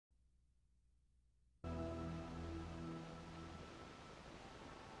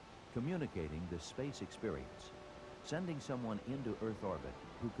communicating the space experience, sending someone into Earth orbit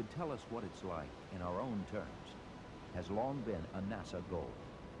who could tell us what it's like in our own terms, has long been a NASA goal.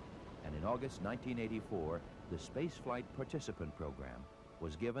 And in August 1984, the Spaceflight Participant Program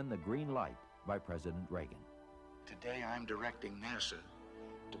was given the green light by President Reagan. Today I'm directing NASA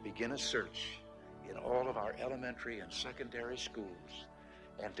to begin a search in all of our elementary and secondary schools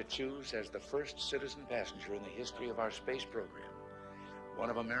and to choose as the first citizen passenger in the history of our space program one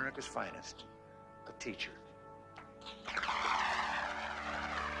of America's finest, a teacher.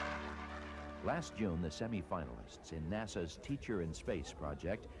 Last June, the semi-finalists in NASA's Teacher in Space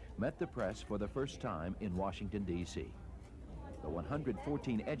project met the press for the first time in Washington, D.C. The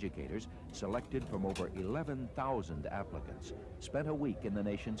 114 educators, selected from over 11,000 applicants, spent a week in the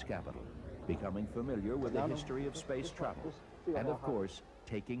nation's capital, becoming familiar with the history of space travel, and of course,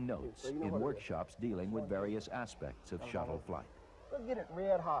 taking notes in workshops dealing with various aspects of shuttle flight. Let's get it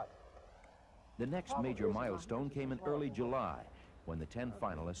red hot. The next major milestone came in early July, when the 10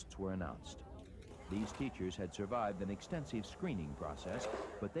 finalists were announced. These teachers had survived an extensive screening process,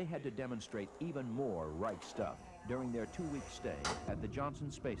 but they had to demonstrate even more right stuff during their 2-week stay at the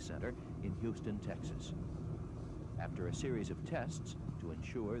Johnson Space Center in Houston, Texas. After a series of tests to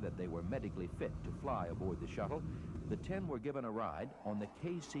ensure that they were medically fit to fly aboard the shuttle, the 10 were given a ride on the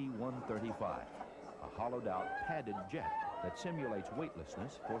KC-135, a hollowed-out padded jet that simulates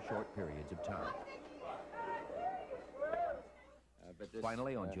weightlessness for short periods of time.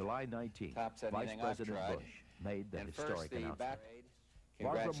 Finally, on July 19th, Vice President Bush made the historic announcement.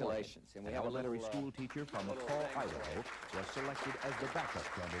 Congratulations. Barbara Morgan, an elementary school teacher from McAuliffe, Idaho, was selected as the backup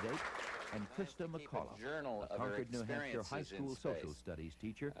candidate, and Christa McAuliffe, a Concord, New Hampshire high school social studies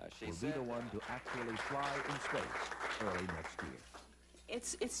teacher, will be the one to actually fly in space early next year.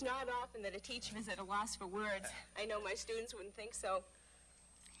 It's not often that a teacher is at a loss for words. I know my students wouldn't think so.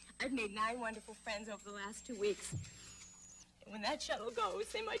 I've made 9 wonderful friends over the last 2 weeks. And when that shuttle goes,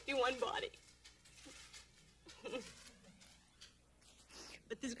 they might be one body.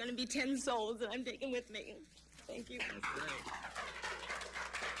 But there's going to be 10 souls that I'm taking with me. Thank you. That's great.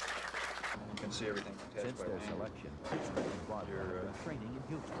 You can see everything. Since their selection, Christa and Barbara have been training in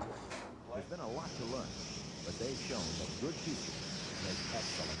Houston. There's been a lot to learn, but they've shown that good teachers make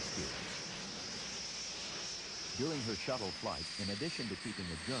excellent students. During her shuttle flight, in addition to keeping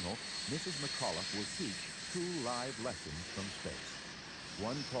a journal, Mrs. McAuliffe will teach 2 live lessons from space.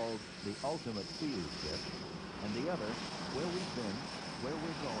 One called The Ultimate Field Trip, and the other, Where We've Been, Where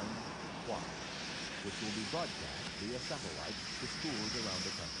We're Going, Why, which will be broadcast via satellite to schools around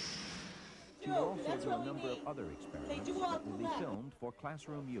the country. She will also do a number of other experiments that will be filmed for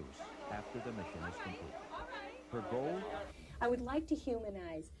classroom use after the mission is complete. Her goal? I would like to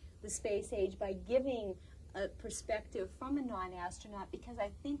humanize the space age by giving a perspective from a non-astronaut, because I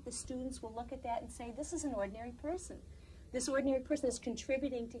think the students will look at that and say, this is an ordinary person. This ordinary person is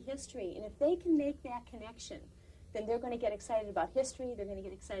contributing to history, and if they can make that connection, then they're going to get excited about history, they're going to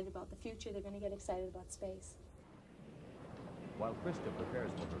get excited about the future, they're going to get excited about space. While Christa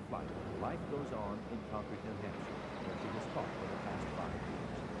prepares for her flight, life goes on in Concord, New Hampshire, where she has taught for the past 5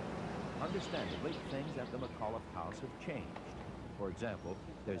 years. Understandably, things at the McAuliffe house have changed. For example,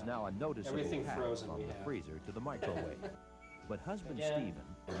 there's now a noticeable path from the freezer to the microwave. But husband Stephen,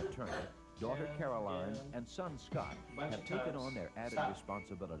 an attorney, daughter Caroline, and son Scott have taken on their added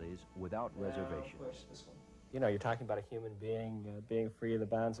responsibilities without reservation. You know, you're talking about a human being being free of the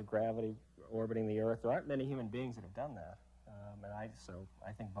bounds of gravity, orbiting the Earth. There aren't many human beings that have done that. So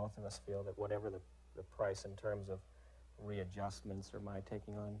I think both of us feel that whatever the price in terms of readjustments or my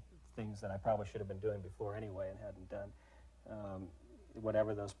taking on things that I probably should have been doing before anyway and hadn't done,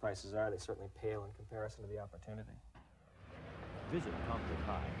 whatever those prices are, they certainly pale in comparison to the opportunity. Visit Concord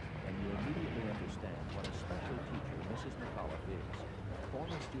High, and you immediately understand what a special teacher Mrs. McAuliffe is.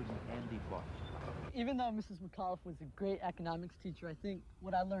 Former student Andy Clark. Even though Mrs. McAuliffe was a great economics teacher, I think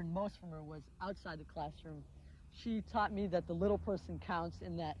what I learned most from her was outside the classroom. She taught me that the little person counts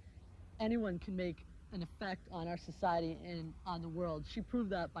and that anyone can make an effect on our society and on the world. She proved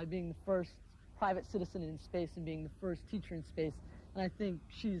that by being the first private citizen in space and being the first teacher in space. And I think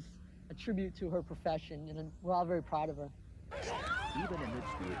she's a tribute to her profession, and we're all very proud of her. Even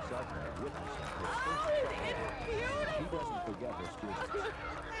amidst the excitement of witnessing her first, she doesn't forget her students.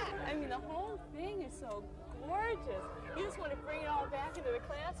 I mean, the whole thing is so gorgeous. You just want to bring it all back into the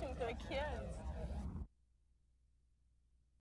classroom for the kids.